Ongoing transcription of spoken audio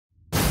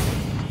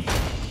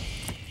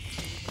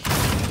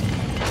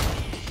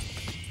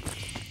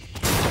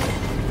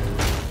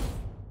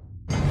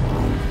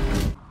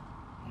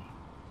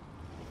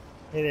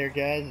Hey there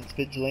guys, it's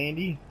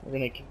Vigilante. We're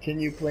gonna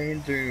continue playing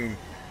Doom.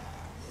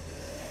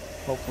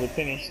 Hopefully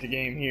finish the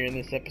game here in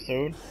this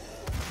episode.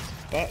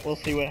 But we'll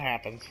see what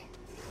happens.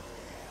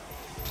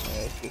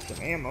 Let's get some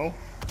ammo.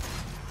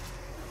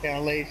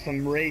 Gotta lay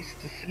some race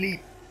to sleep.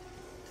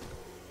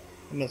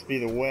 It must be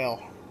the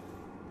well.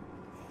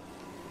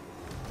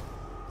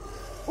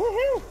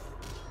 Woohoo!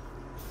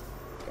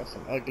 Got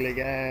some ugly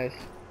guys.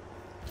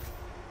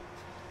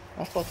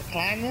 Am I supposed to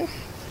climb this?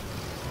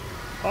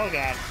 Oh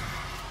god.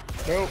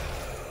 Nope.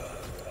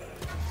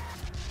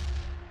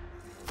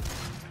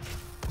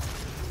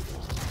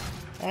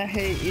 I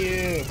hate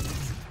you.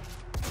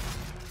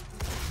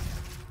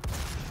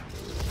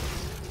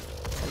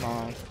 Come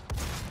on.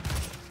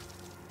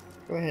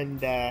 Go ahead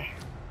and die.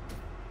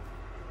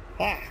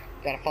 Ah!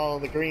 Gotta follow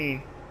the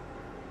green.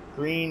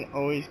 Green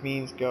always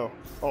means go.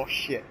 Oh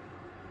shit.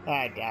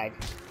 I died.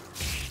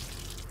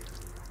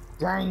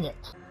 Dang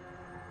it.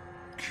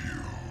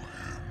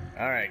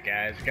 Alright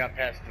guys, got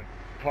past the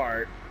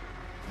part.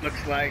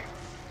 Looks like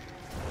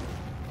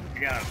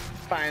we gotta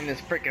find this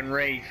frickin'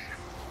 race.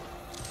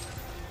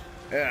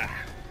 Ugh.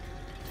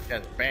 You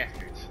guys are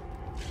bastards.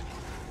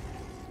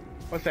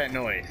 What's that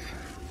noise?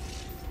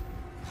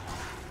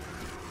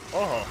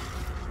 Oh.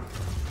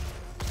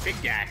 Big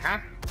guy, huh?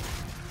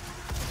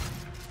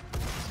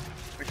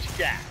 What you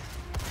got?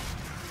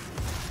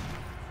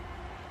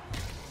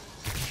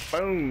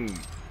 Boom.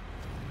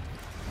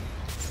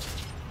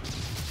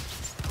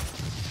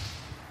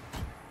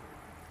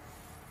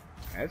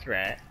 That's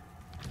right.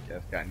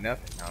 Just got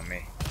nothing on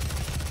me.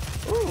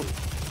 Ooh.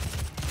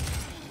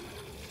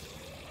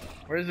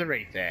 Where's the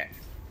race at?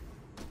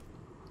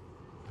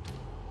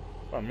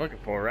 What I'm looking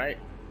for, right?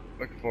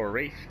 Looking for a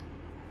race.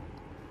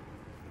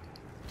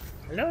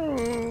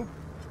 Hello?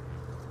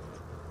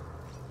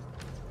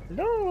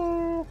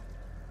 Hello?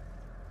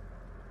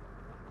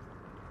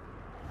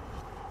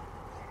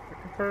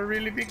 Looking for a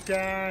really big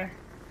guy.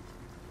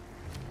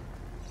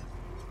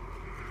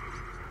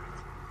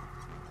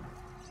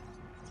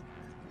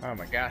 Oh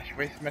my gosh,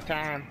 wasting my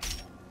time.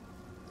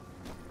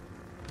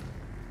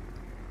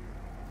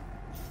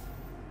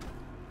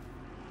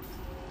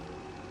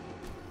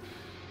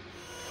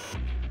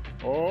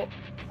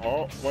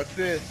 Oh, what's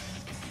this?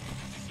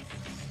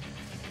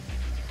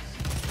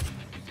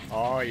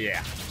 Oh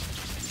yeah.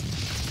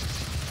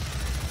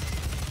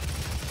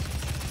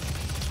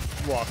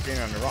 Walked in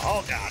on the wrong.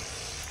 Oh god.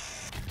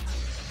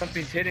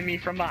 Something's hitting me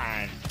from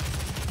behind.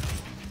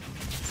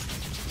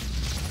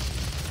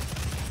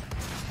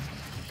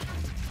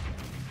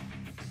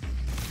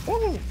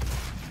 Woo!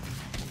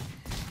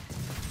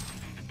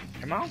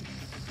 Come on.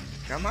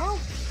 Come on.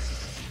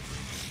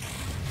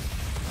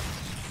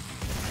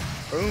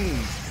 Boom.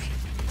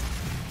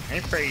 I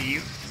ain't afraid of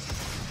you.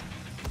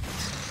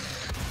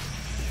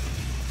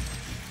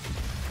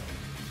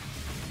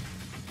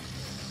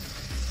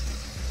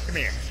 Come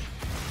here.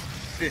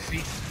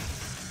 Sissy.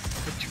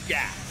 What you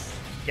got?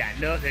 Got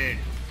nothing.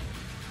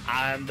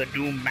 I'm the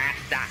Doom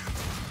Master.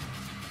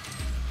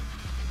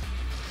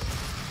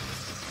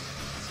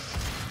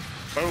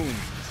 Boom.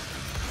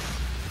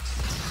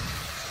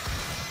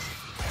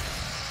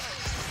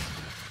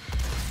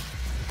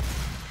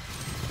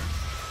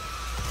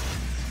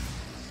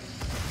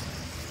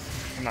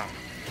 Come on.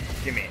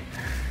 Give me it.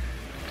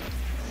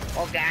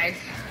 Well guys,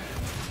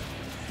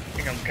 I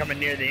think I'm coming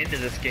near the end of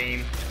this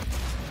game.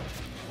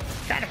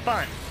 Kind of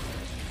fun.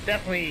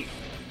 Definitely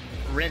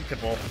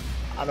rentable.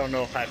 I don't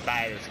know if I'd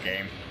buy this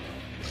game.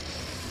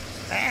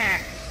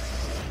 Ah!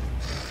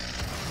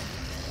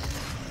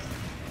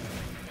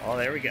 Oh,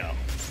 there we go.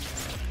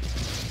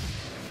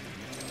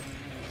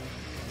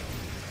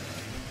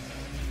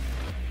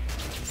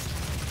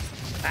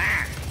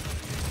 Ah!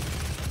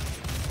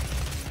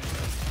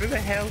 Who the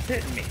hell's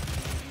hitting me?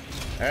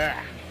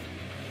 Ah!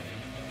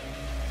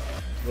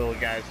 Little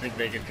guys think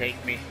they can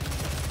take me.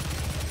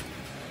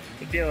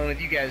 Been dealing with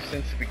you guys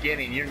since the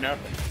beginning. You're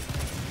nothing.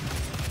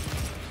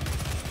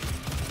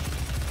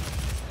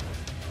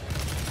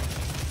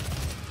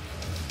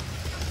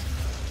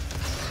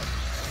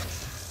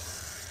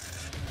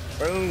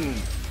 Boom.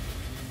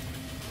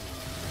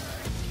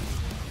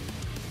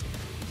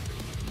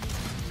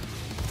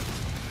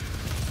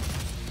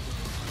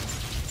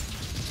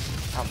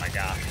 Oh my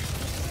gosh.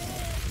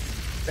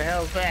 What the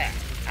hell's that?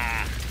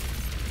 Ah.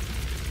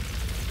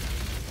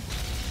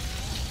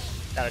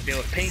 Gotta deal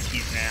with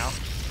pinkies now.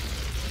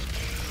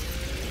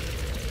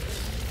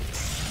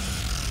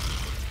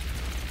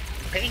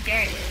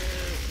 Pinky!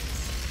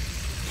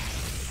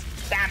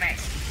 Stop it!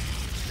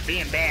 You're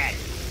being bad.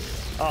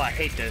 Oh, I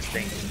hate those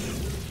things.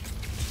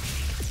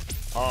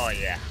 Oh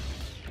yeah.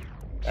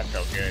 That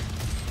felt good.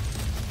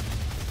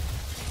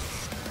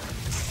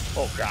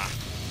 Oh god.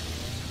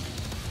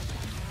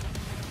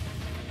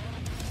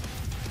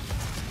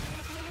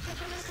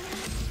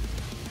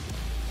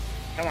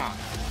 Come on.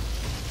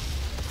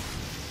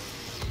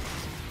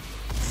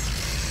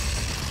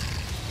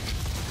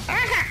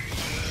 Ah!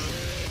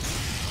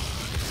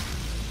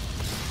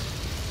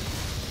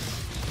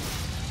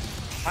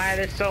 Why are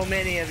there so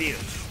many of you?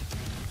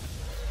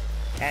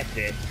 That's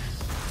it.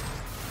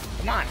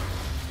 Come on.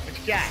 What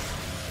you got?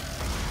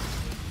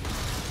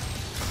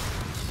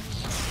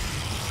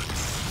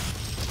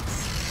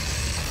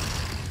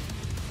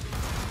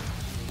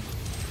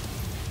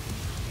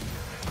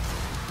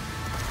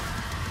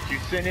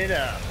 Juicing it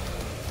up.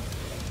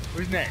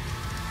 Who's next?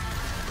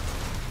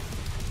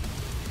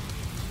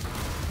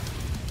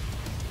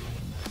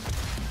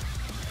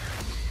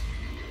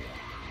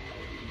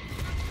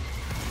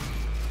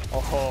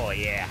 Oh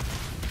yeah.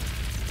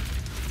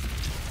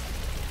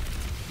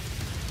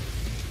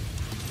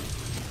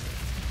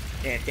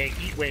 Can't take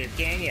heat wave,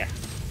 can ya?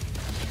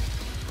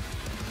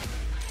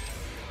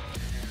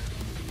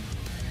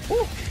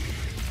 Woo!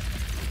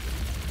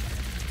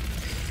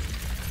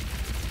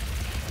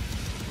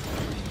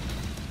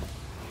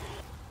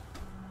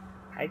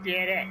 I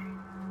did it!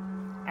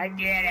 I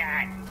did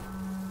it!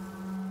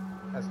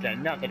 That's got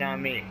nothing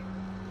on me.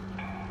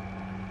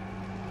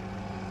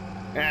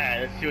 Alright,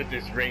 let's see what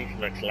this race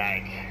looks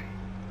like.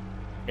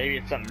 Maybe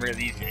it's something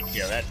really easy to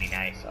kill, that'd be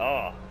nice.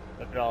 Oh,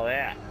 look at all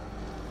that.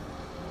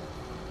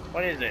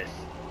 What is this?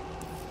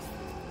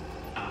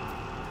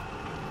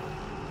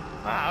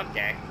 Oh,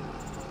 okay.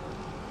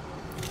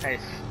 I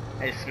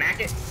just smack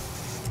it.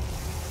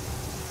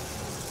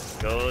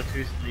 Go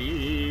to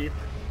sleep.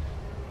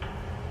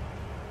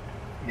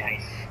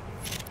 Nice.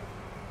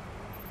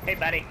 Hey,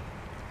 buddy.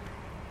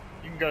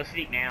 You can go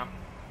sleep now.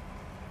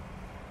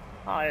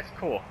 Oh, that's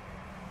cool.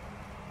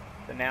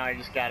 So now I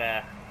just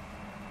gotta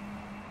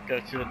go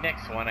to the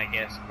next one, I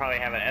guess. Probably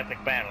have an epic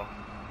battle.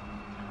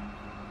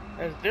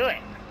 Let's do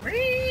it.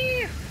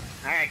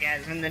 Alright,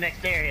 guys, I'm in the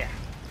next area.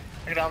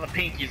 Look at all the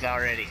pinkies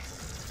already.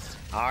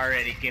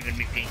 Already giving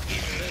me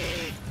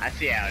pinkies. I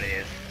see how it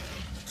is.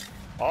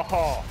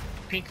 Oh,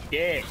 pinky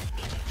dead.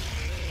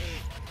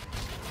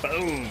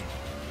 Boom.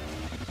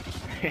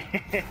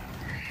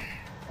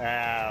 Oh,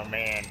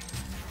 man.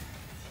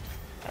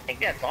 I think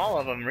that's all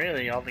of them,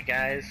 really. All the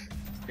guys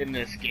in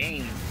this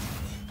game.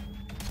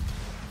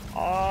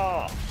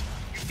 Oh,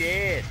 you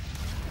did.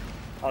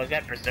 Oh, is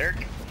that Berserk?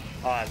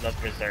 Oh, I love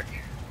Berserk.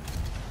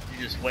 You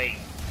just wait.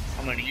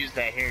 I'm going to use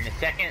that here in a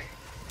second.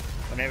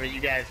 Whenever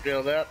you guys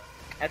build up.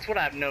 That's what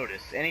I've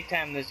noticed.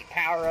 Anytime there's a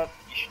power-up,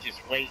 you should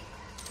just wait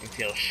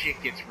until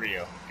shit gets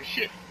real. Because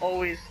shit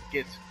always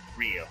gets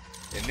real.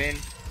 And then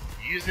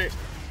you use it,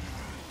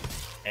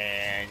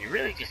 and you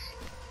really just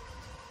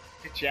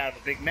get you out of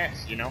a big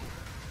mess, you know?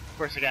 Of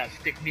course, I gotta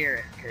stick near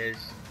it, because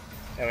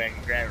that way I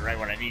can grab it right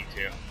when I need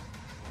to.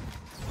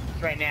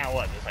 So right now,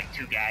 what? There's like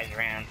 2 guys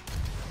around.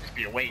 Just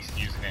be a waste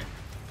using it.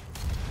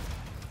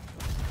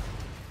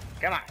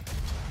 Come on.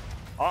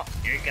 Oh,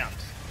 here he comes.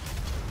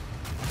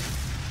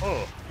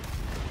 Oh.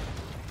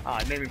 Oh,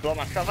 it made me blow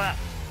myself up.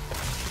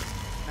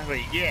 That's what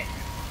you get.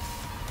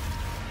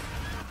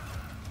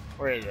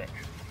 Where is it?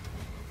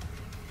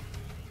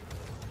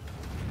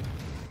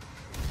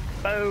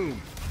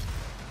 Boom.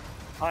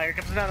 Oh, here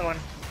comes another one.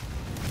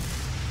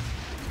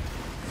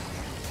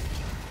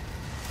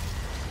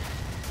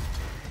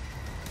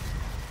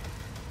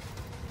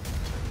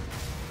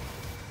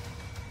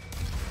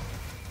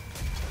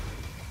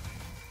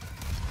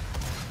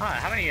 Huh,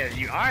 how many of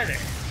you are there?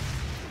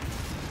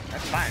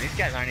 That's fine, these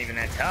guys aren't even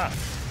that tough.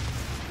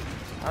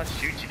 I'll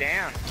shoot you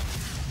down.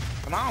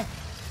 Come on,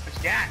 what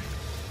you got?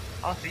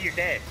 Oh, so you're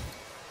dead.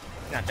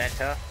 Not that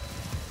tough.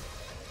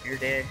 You're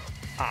dead.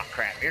 Oh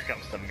crap, here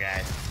comes some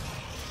guys.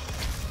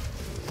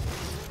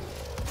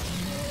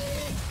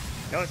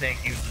 No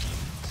thank you.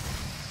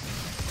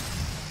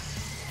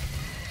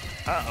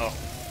 Uh-oh.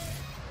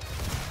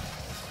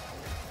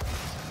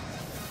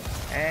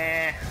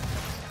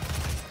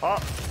 Oh.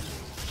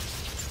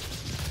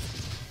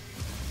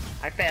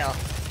 I fell.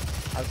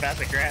 I was about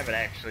to grab it,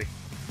 actually.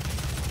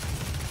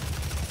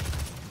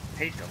 I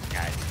hate those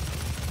guys.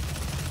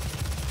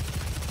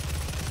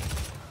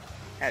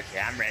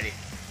 Okay, I'm ready.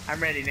 I'm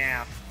ready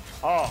now.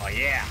 Oh,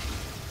 yeah.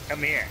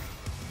 Come here.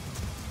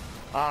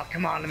 Oh,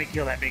 come on, let me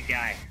kill that big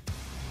guy.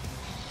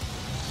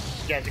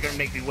 You guys are gonna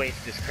make me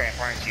waste this crap,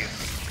 aren't you?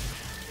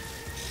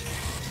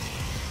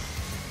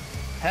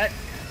 Hut.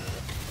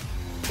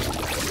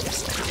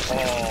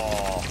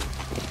 Oh,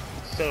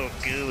 so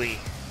gooey.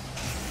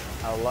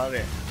 I love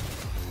it.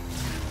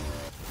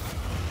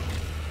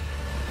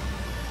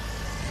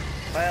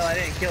 Well, I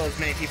didn't kill as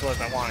many people as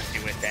I wanted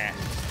to with that.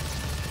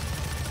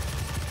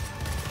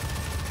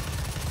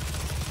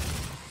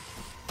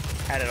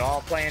 Had it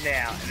all planned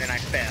out, and then I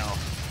fell.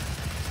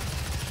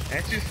 And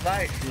it's just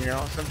life, you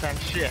know.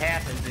 Sometimes shit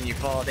happens and you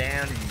fall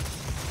down and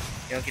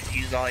you don't get to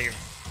use all your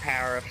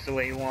power-ups the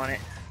way you want it.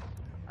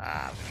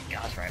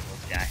 Gauss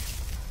rifles, guy.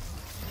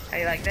 How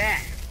you like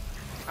that?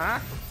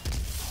 Huh?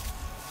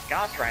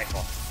 Gauss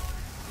rifle.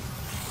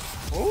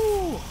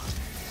 Ooh!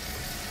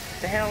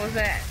 What the hell was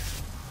that?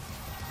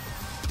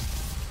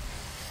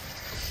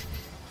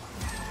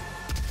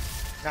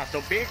 Not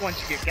so big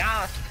once you get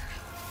Gauss.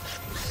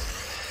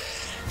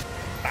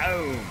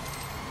 Boom!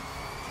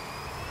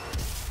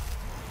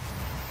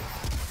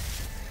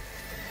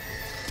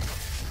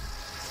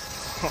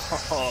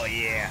 Oh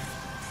yeah.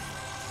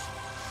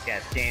 These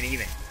guys can't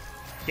even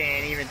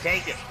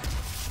take it.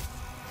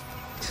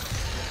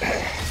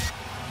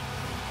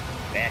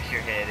 Bash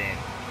your head in.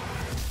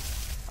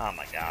 Oh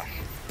my gosh.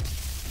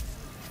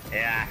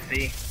 Yeah,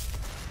 see?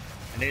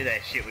 I knew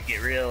that shit would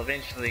get real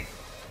eventually.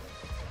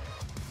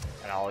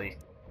 And all these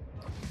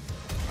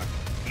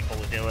people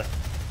would do it.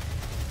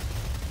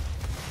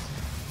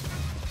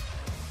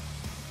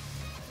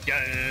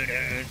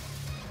 Dude.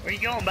 Where you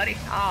going, buddy?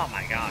 Oh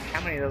my gosh,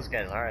 how many of those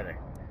guys are there?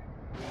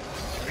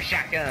 Super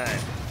shotgun.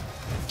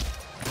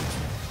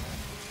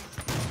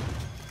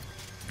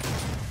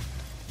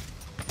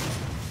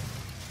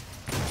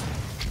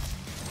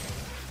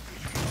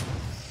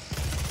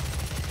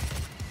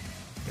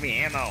 Give me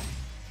ammo.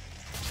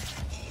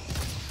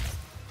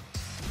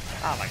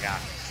 Oh my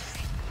gosh.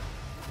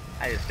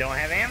 I just don't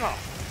have ammo.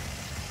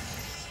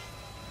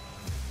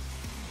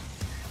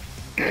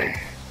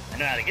 I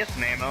know how to get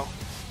some ammo.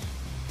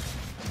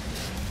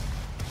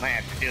 Might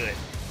have to do it.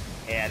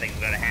 Yeah, I think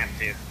I'm gonna have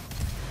to.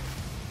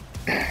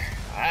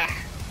 Got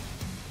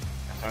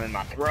something in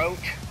my throat.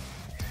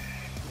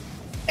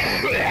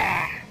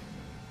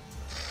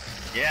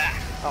 Yeah.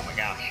 Oh my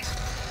gosh.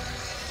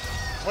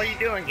 What are you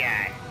doing,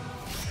 guy?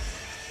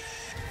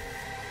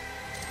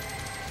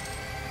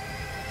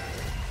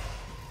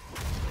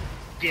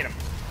 Get him.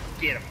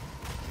 Get him.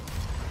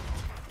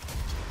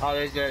 Oh,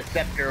 there's a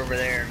scepter over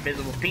there.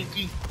 Invisible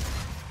pinky.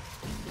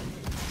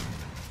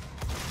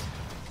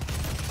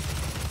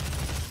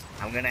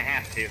 I'm gonna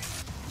have to.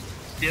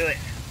 Let's do it.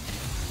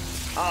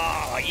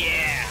 Oh,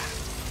 yeah.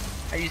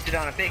 I used it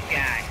on a big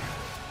guy.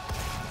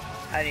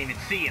 I didn't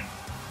even see him.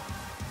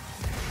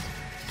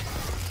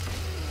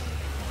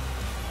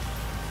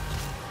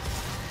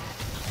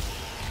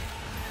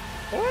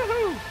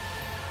 Woohoo!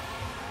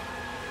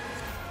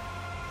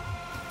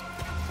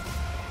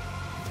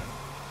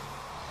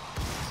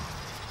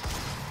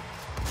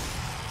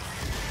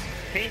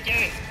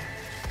 Pinky!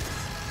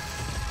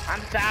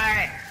 I'm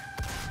sorry.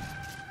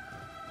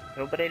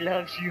 Nobody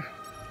loves you.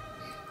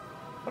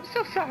 I'm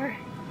so sorry.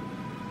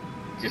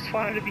 Just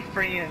wanted to be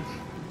friends.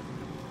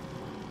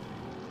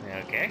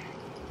 Okay.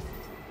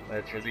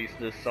 Let's release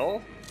this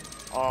soul.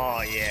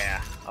 Oh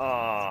yeah.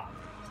 Oh.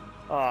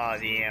 Oh,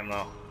 the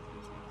ammo.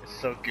 It's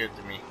so good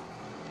to me.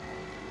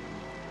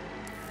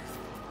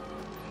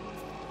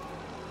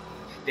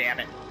 Stab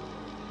it.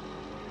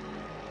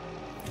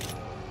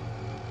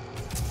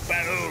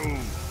 Boom!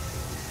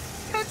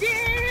 Oh,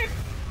 dead!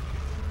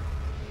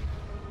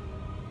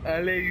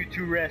 I'll lay you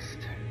to rest.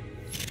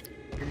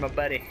 You're my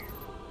buddy.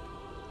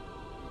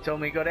 You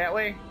told me to go that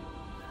way?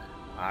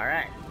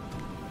 Alright.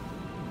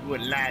 You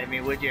wouldn't lie to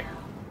me, would you?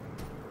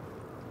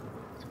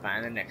 Let's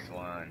find the next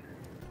one.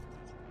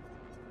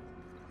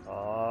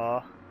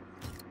 Oh.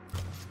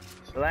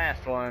 It's the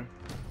last one.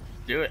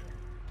 Let's do it.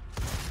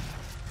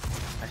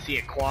 I see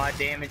a quad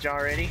damage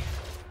already.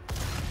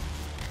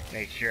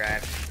 Make sure I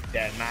have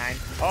that in mind.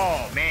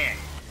 Oh, man.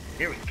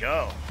 Here we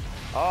go.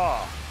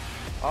 Oh.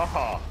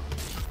 Oh.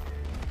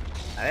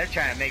 Now they're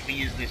trying to make me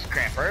use this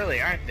crap early,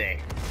 aren't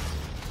they?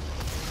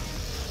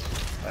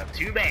 Well,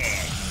 too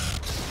bad.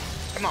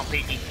 Come on,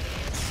 Pinky.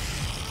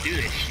 Do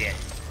this shit.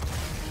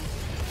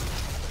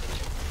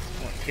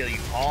 I'm gonna kill you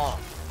all.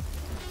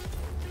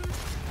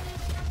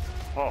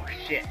 Oh,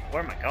 shit.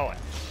 Where am I going?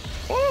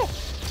 Woo!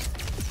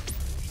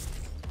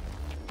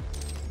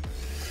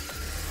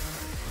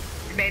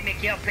 You made me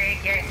kill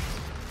Pinky.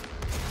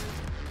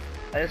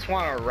 I just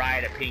want to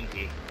ride a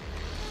Pinky.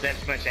 That's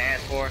too much to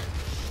ask for.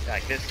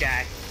 Like this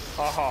guy.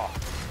 Oh,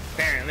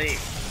 apparently.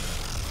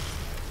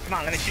 Come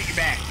on, let me shoot you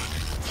back.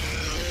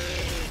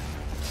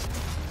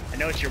 I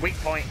know it's your weak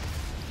point.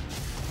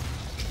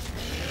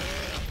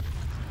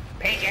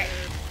 Pinky!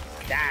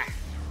 Die.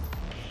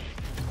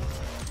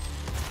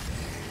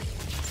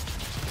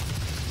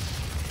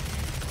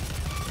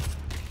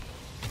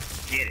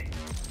 Get it.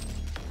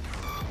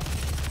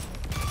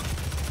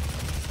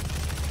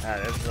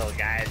 Oh, those little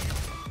guys.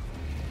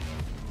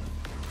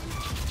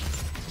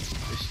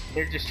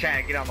 They're just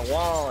trying to get on the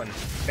wall and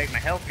make my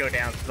health go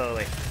down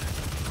slowly.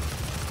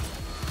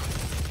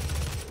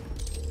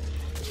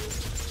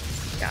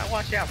 Gotta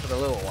watch out for the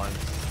little ones.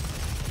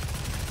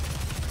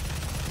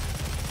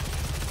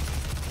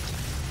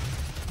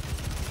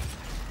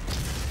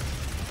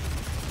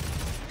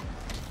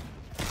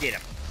 Get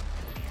him.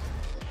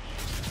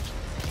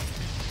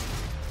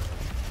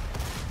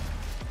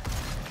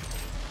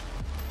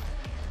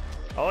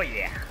 Oh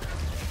yeah.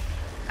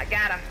 I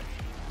got him.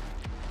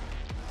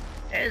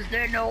 Is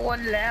there no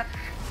one left?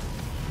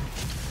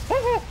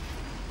 Woohoo!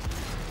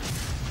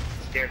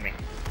 Scared me.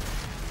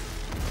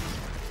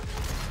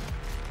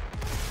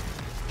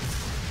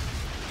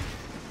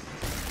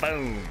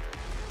 Boom.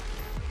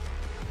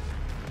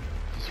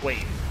 Just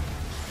wait.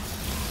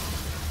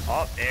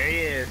 Oh, there he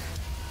is.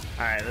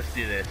 Alright, let's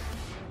do this.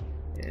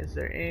 Is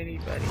there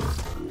anybody?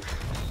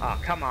 Oh,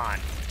 come on.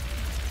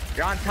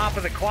 You're on top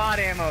of the quad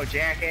ammo,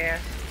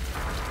 jackass.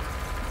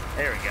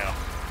 There we go.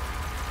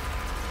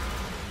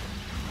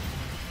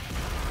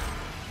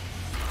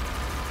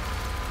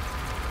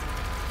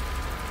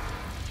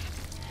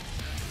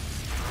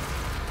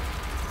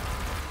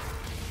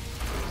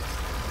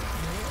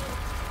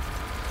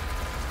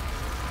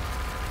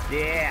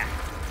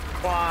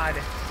 quad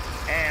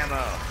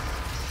ammo.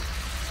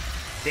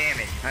 Damn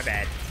it, my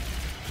bad.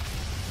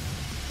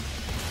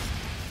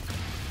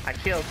 I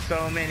killed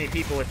so many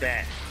people with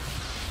that.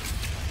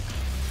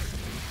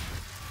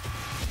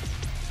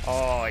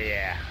 Oh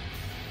yeah.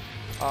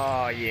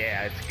 Oh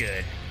yeah, it's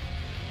good.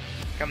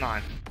 Come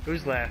on.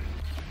 Who's left?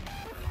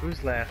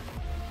 Who's left?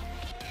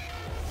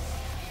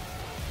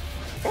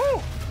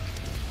 Woo!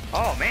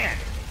 Oh man.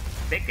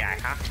 Big guy,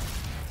 huh?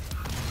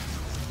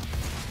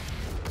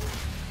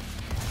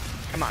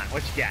 Come on,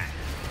 what you got?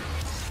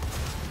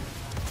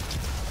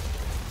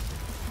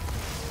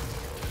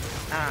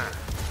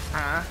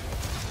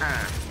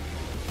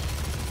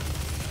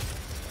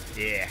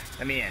 Yeah,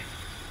 let me in.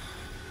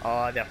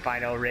 Oh, the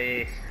final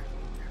race.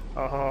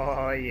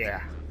 Oh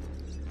yeah.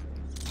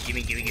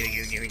 Gimme, gimme, gimme,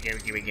 gimme, gimme, gimme,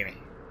 gimme, gimme.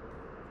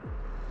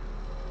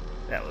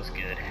 That was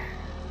good.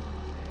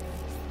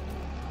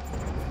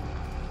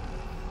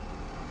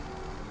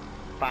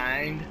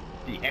 Find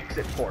the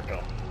exit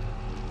portal.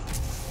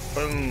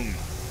 Boom.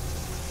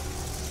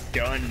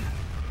 Done.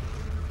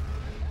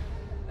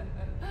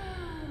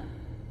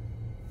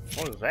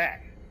 What was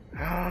that?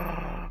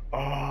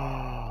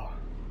 Oh.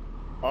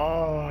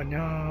 Oh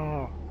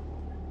no.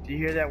 Do you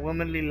hear that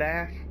womanly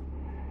laugh?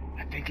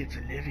 I think it's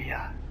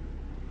Olivia.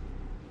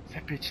 Is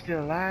that bitch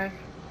still alive?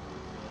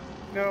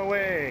 No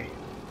way.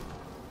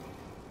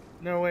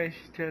 No way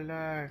she's still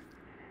alive.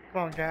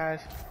 Come on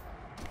guys.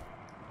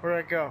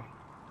 Where'd I go?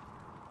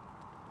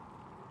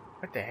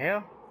 What the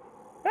hell?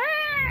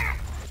 Ah!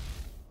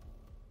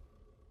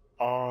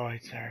 Oh,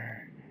 it's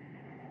her.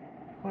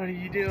 What are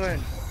you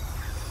doing?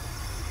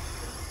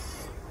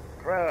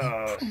 Gross.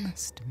 They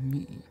promised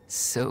me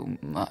so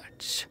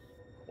much.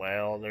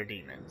 Well, they're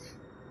demons.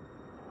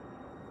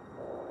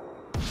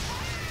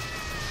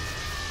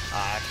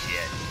 Ah,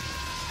 shit.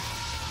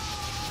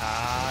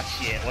 Ah,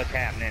 shit. What's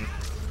happening?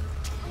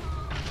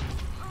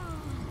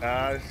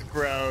 Ah, this is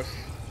gross.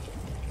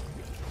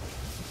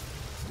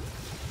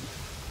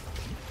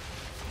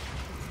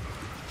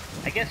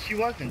 I guess she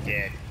wasn't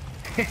dead.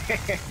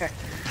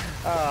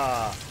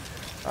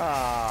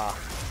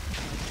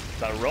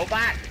 The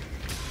robot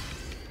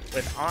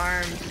with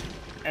arms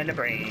and a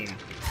brain.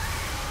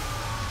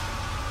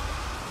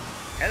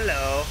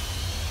 Hello.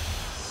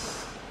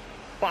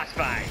 Boss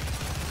fight.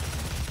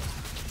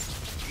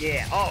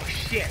 Yeah. Oh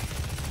shit.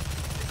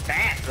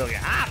 Fast looking.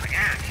 Oh my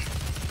gosh.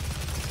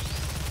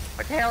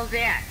 What the hell is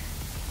that?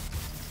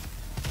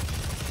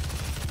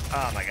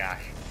 Oh my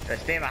gosh. Should I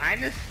stand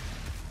behind this?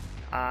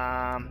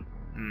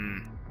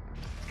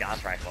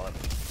 Gauss rifle.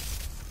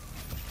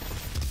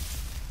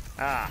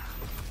 Ah.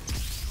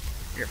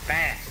 You're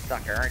fast,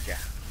 sucker, aren't you?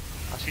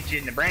 I'll shoot you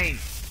in the brain.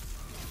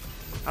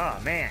 Oh,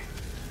 man.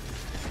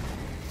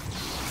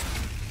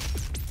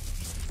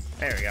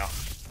 There we go.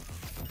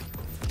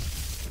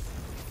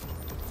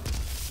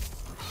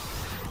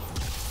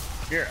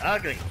 You're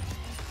ugly.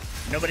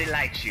 Nobody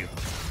likes you.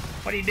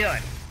 What are you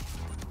doing?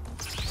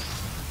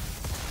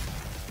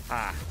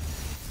 Ah.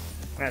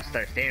 I'm gonna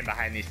start standing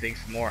behind these things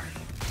some more.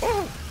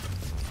 Woo!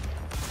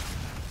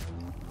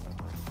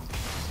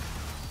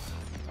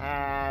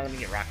 Let me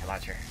get rocket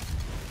launcher.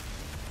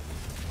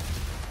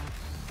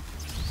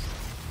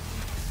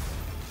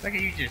 Look at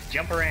you just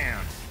jump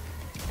around.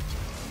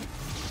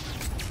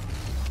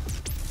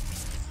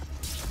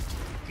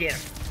 Get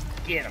him.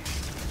 Get him.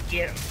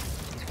 Get him.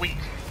 He's weak.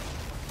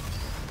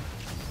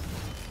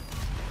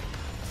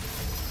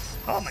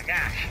 Oh my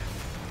gosh.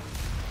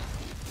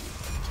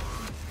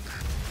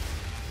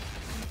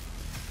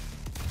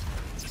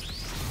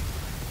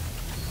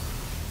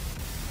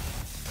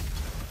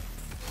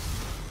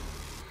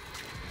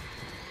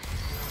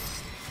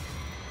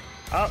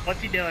 Oh,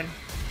 what's he doing?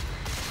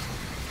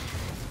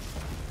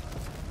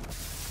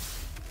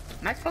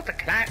 Am I supposed to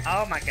climb?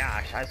 Oh my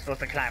gosh, I was supposed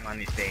to climb on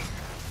these things.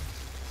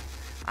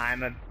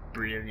 I'm a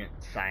brilliant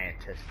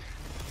scientist.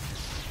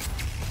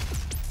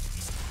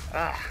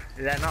 Ah,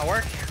 did that not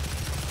work?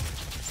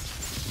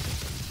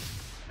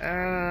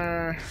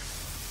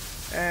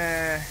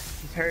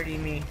 He's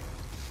hurting me.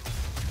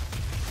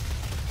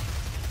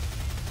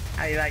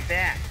 How do you like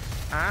that?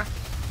 Huh?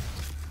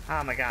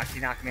 Oh my gosh, he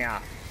knocked me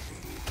off.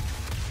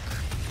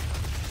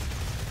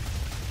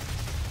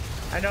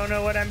 I don't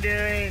know what I'm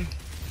doing.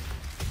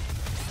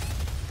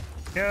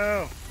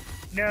 No.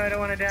 No, I don't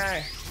want to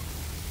die.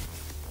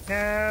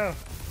 No.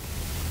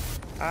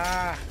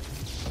 Ah.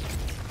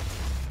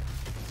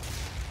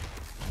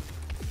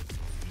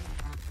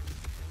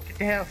 Get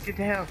the health, get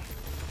the health.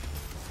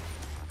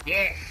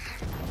 Yes.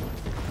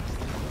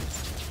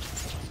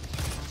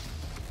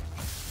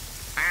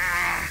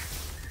 Ah.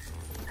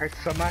 Hurts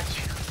so much.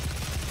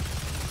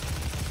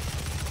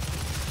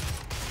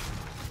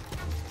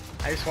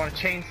 I just want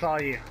to chainsaw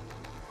you.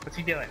 What's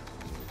he doing?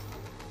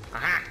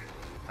 Aha!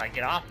 So I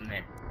get off him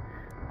then.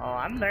 Oh,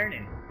 I'm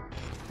learning.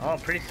 Oh,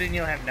 pretty soon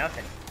you'll have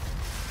nothing.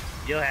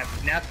 You'll have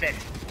nothing.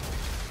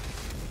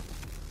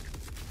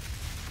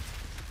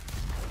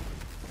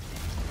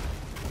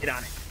 Get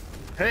on it.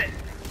 Hit!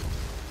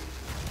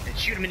 And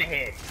shoot him in the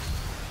head.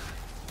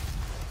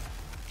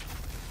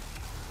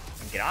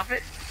 And get off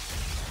it.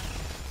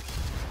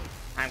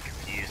 I'm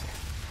confused.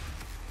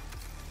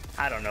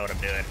 I don't know what I'm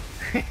doing.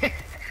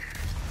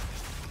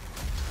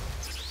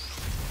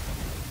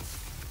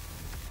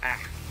 Ah.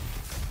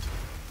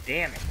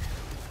 Damn it.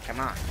 Come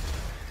on.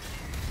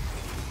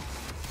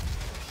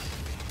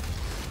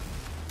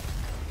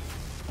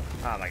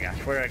 Oh my gosh,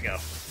 where do I go?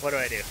 What do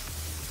I do?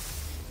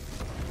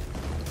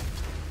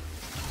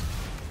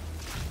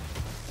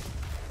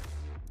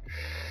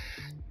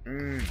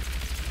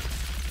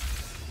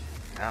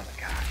 Oh my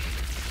gosh.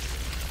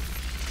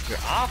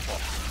 You're awful.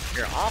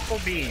 You're awful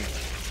being.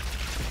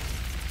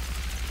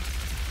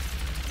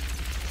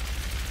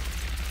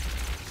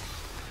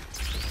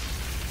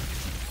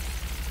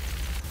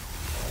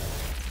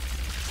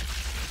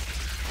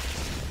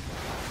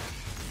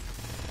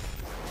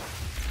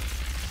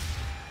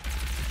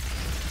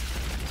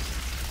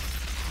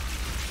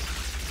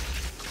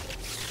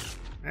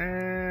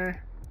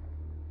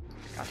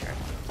 Gosh,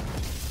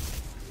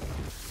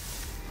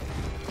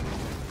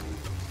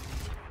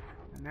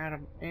 I'm out of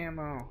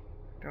ammo.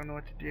 Don't know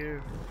what to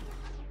do.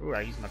 Ooh,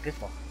 I used my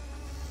pistol.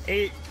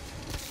 8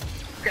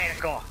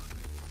 critical.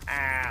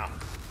 Ow.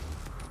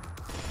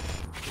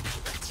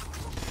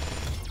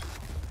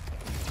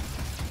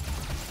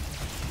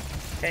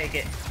 Take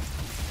it.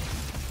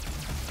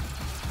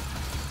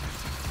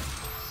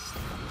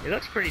 It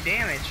looks pretty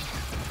damaged.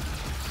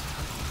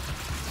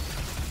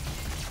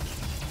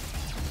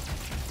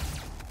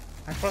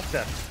 I'm supposed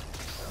to.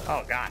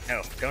 Oh god,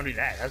 no! Don't do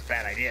that. That's a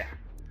bad idea.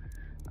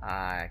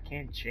 I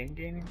can't change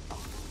anything.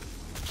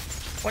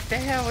 What the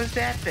hell is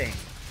that thing?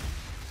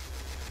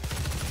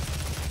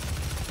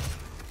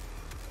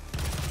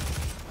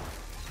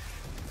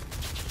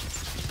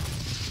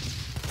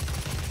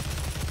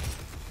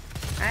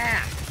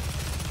 Ah!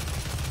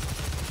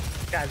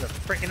 This guy's a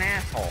freaking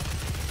asshole.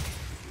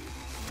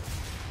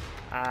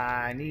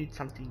 I need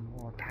something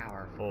more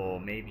powerful.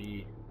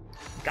 Maybe.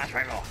 Gosh,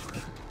 rifle.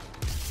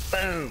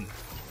 Boom!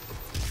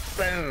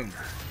 Boom!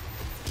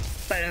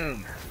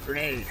 Boom!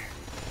 Grenade!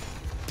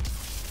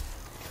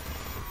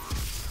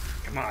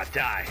 Come on,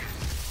 die!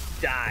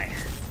 Die!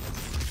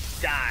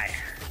 Die!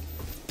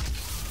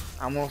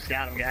 Almost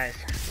got him, guys.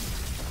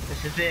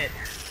 This is it.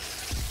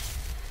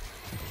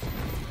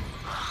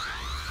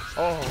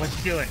 Oh, what's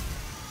he doing?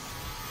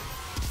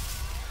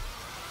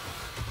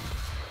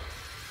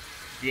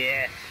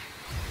 Yes!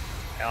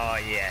 Oh,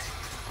 yes.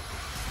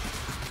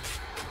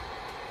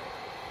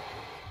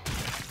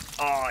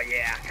 Oh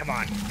yeah, come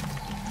on.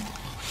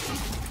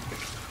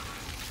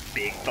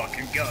 Big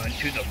fucking gun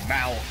to the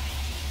mouth.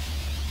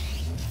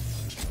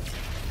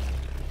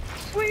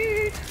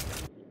 Sweet!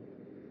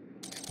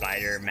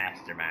 Spider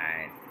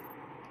Mastermind.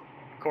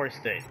 Of course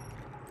the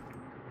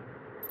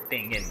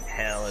thing in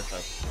hell is a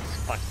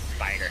fucking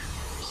spider.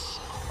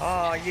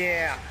 Oh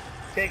yeah,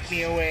 take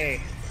me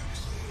away.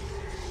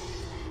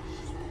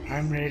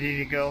 I'm ready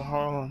to go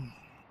home.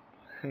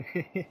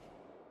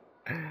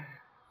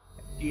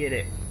 Get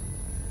it.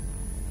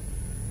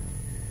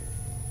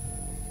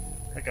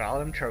 Look at all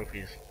them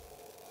trophies.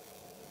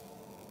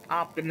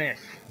 Optimus.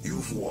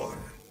 You've won.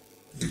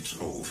 It's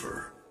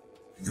over.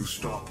 You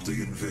stopped the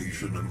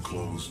invasion and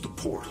closed the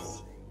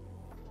portal.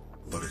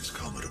 But it's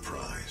come at a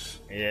price.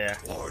 Yeah.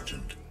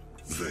 Argent,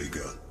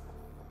 Vega,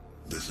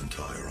 this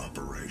entire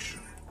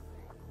operation.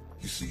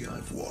 You see,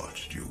 I've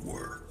watched you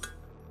work.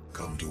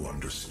 Come to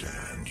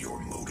understand your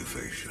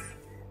motivation.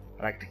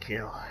 I like to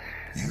kill.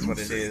 That's You what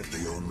it is.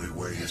 think the only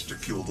way is to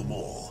kill them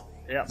all.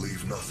 Yep.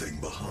 Leave nothing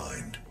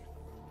behind.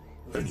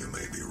 And you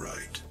may be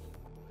right.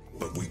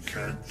 But we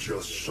can't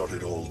just shut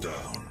it all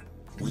down.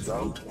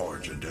 Without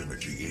Argent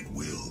energy, it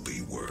will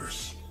be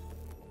worse.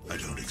 I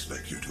don't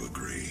expect you to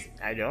agree.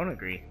 I don't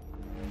agree.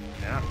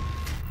 Yeah.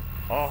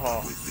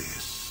 Oh. With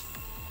this,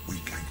 we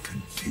can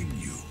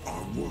continue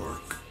our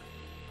work.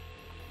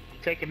 You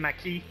taking my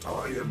key?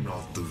 I am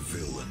not the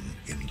villain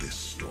in this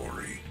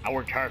story. I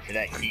worked hard for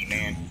that key,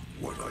 man. I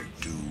do what I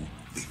do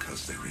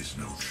because there is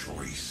no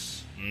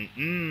choice.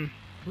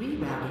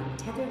 Rerouting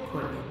tether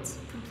coordinates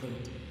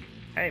complete.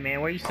 Hey, man,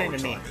 what are you saying Our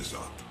to me? time is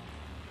up.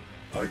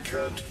 I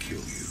can't kill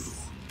you,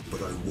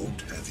 but I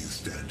won't have you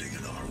standing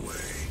in our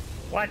way.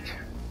 What?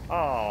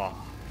 Oh,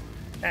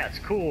 that's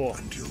cool.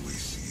 Until we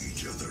see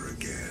each other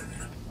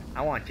again.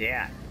 I want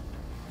that.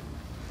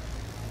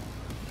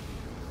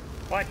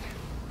 What?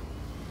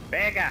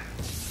 Vega!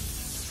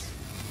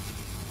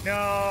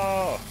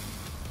 No!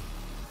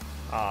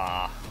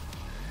 Aw.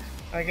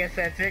 I guess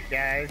that's it,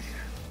 guys.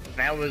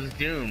 That was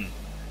Doom.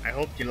 I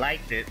hope you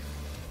liked it.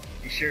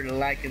 Be sure to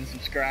like and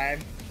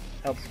subscribe.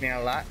 Helps me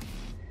out a lot.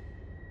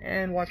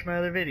 And watch my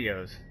other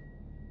videos.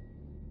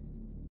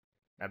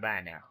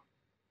 Bye-bye now.